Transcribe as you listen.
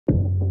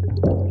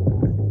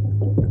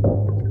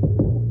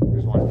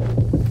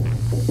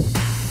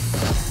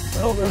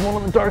Oh, there's one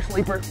on the Dark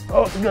Sleeper.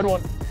 Oh, it's a good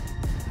one.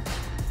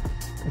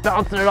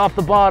 Bouncing it off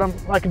the bottom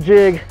like a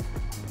jig.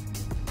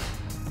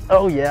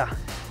 Oh yeah.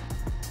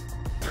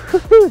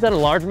 Is that a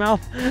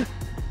largemouth?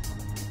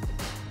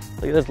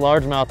 Look at this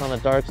largemouth on the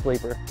Dark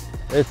Sleeper.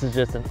 This is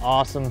just an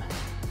awesome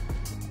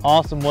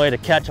way to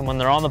catch them when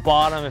they're on the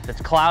bottom. If it's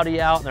cloudy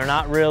out and they're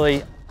not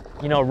really,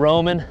 you know,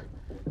 roaming.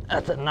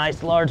 That's a nice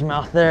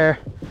largemouth there.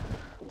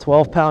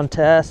 12-pound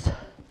test.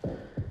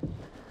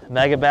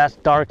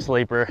 Megabass Dark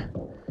Sleeper.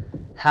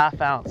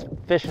 Half ounce,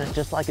 fishing it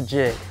just like a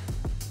jig.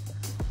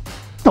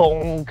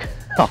 Donk.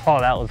 Oh,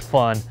 that was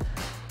fun.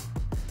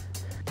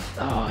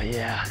 Oh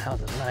yeah,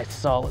 that was a nice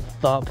solid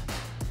thump.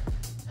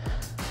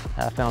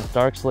 Half ounce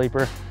Dark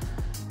Sleeper.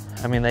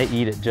 I mean, they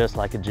eat it just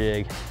like a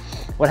jig.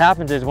 What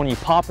happens is when you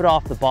pop it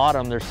off the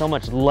bottom, there's so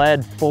much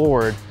lead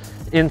forward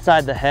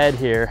inside the head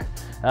here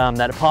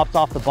that it pops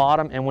off the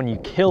bottom, and when you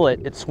kill it,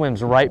 it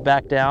swims right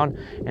back down,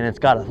 and it's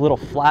got a little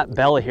flat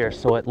belly here,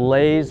 so it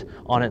lays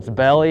on its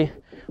belly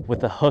with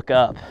the hook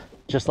up,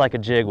 just like a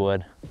jig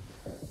would.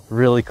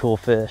 Really cool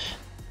fish.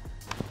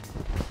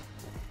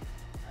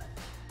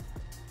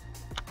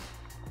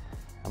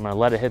 I'm gonna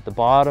let it hit the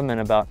bottom in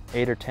about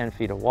 8 or 10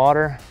 feet of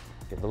water.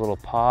 Give it a little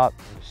pop,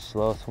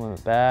 slow swim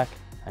it back.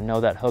 I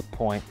know that hook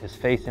point is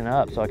facing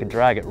up, so I can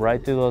drag it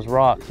right through those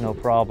rocks, no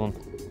problem.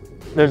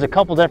 There's a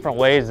couple different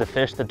ways to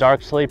fish the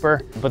Dark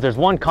Sleeper, but there's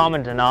one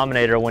common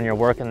denominator when you're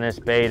working this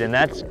bait, and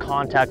that's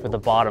contact with the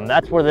bottom.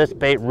 That's where this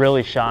bait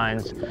really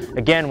shines.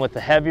 Again, with the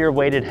heavier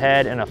weighted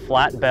head and a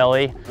flat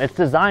belly, it's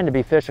designed to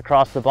be fished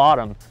across the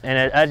bottom.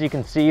 And as you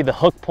can see, the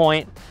hook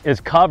point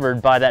is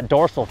covered by that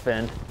dorsal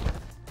fin.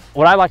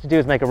 What I like to do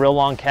is make a real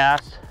long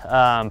cast,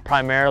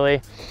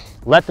 primarily.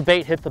 Let the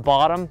bait hit the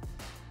bottom,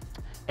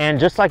 and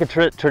just like a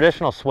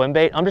traditional swim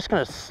bait, I'm just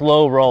gonna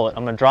slow roll it.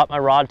 I'm gonna drop my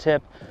rod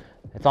tip,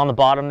 it's on the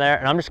bottom there,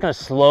 and I'm just gonna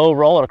slow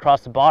roll it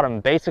across the bottom,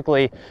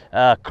 basically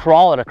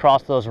crawl it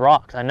across those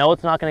rocks. I know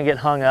it's not gonna get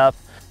hung up,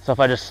 so if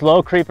I just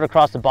slow creep it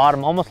across the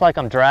bottom, almost like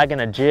I'm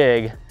dragging a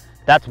jig,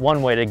 that's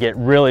one way to get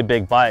really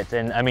big bites.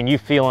 And I mean, you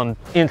feel them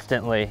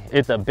instantly.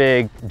 It's a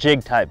big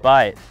jig type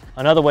bite.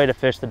 Another way to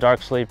fish the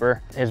Dark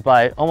Sleeper is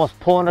by almost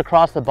pulling it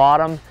across the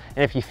bottom,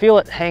 and if you feel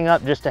it hang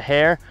up just a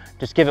hair,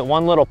 just give it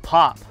one little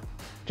pop,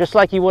 just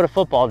like you would a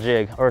football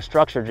jig or a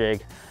structure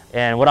jig.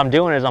 And what I'm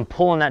doing is I'm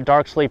pulling that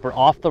Dark Sleeper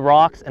off the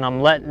rocks, and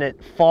I'm letting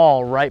it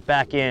fall right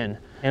back in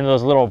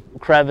those little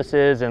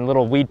crevices and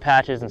little weed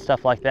patches and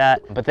stuff like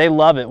that. But they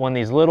love it when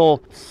these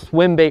little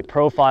swim bait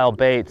profile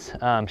baits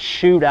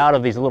shoot out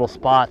of these little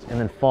spots and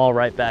then fall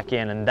right back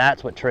in, and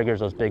that's what triggers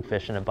those big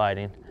fish into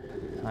biting.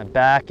 My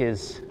back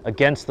is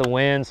against the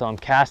wind, so I'm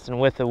casting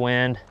with the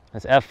wind.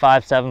 This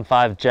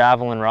F575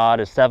 javelin rod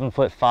is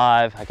 7'5".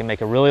 I can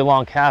make a really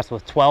long cast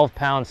with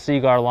 12-pound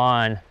Seaguar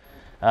line.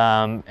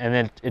 And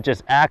then it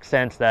just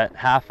accents that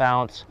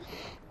half-ounce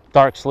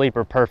Dark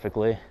Sleeper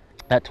perfectly.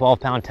 That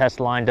 12-pound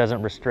test line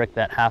doesn't restrict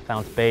that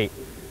half-ounce bait.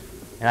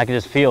 And I can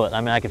just feel it.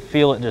 I mean, I can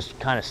feel it just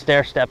kind of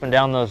stair-stepping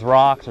down those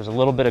rocks. There's a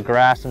little bit of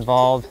grass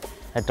involved.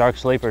 That Dark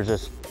Sleeper is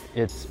just,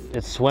 it's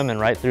swimming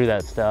right through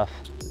that stuff.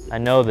 I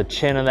know the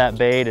chin of that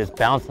bait is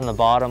bouncing the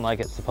bottom like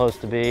it's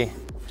supposed to be.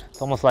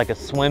 It's almost like a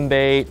swim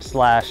bait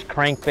slash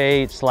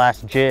crankbait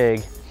slash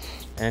jig.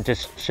 And it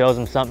just shows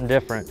them something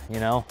different, you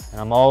know? And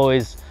I'm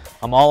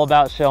all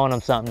about showing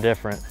them something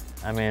different.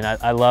 I mean,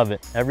 I love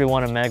it. Every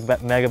one of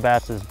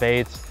Megabass's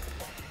baits,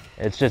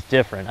 it's just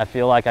different. I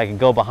feel like I can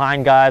go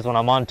behind guys when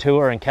I'm on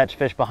tour and catch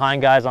fish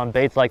behind guys on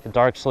baits like the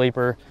Dark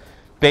Sleeper,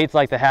 baits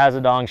like the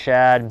Hazadong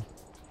Shad,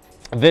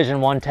 Vision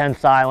 110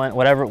 Silent,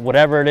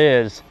 whatever it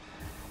is.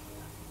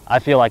 I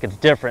feel like it's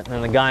different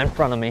than the guy in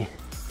front of me.